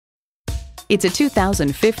It's a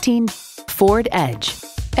 2015 Ford Edge.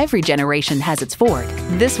 Every generation has its Ford.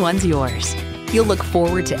 This one's yours. You'll look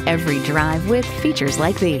forward to every drive with features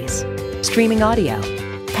like these: streaming audio,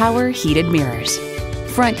 power heated mirrors,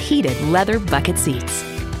 front heated leather bucket seats,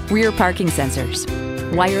 rear parking sensors,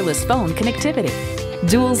 wireless phone connectivity,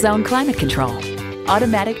 dual zone climate control,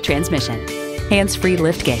 automatic transmission, hands-free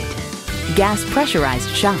liftgate, gas pressurized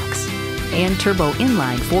shocks, and turbo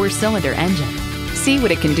inline 4-cylinder engine. See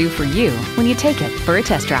what it can do for you when you take it for a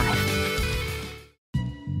test drive.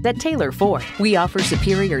 At Taylor Ford, we offer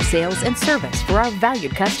superior sales and service for our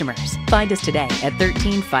valued customers. Find us today at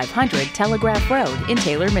 13500 Telegraph Road in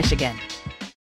Taylor, Michigan.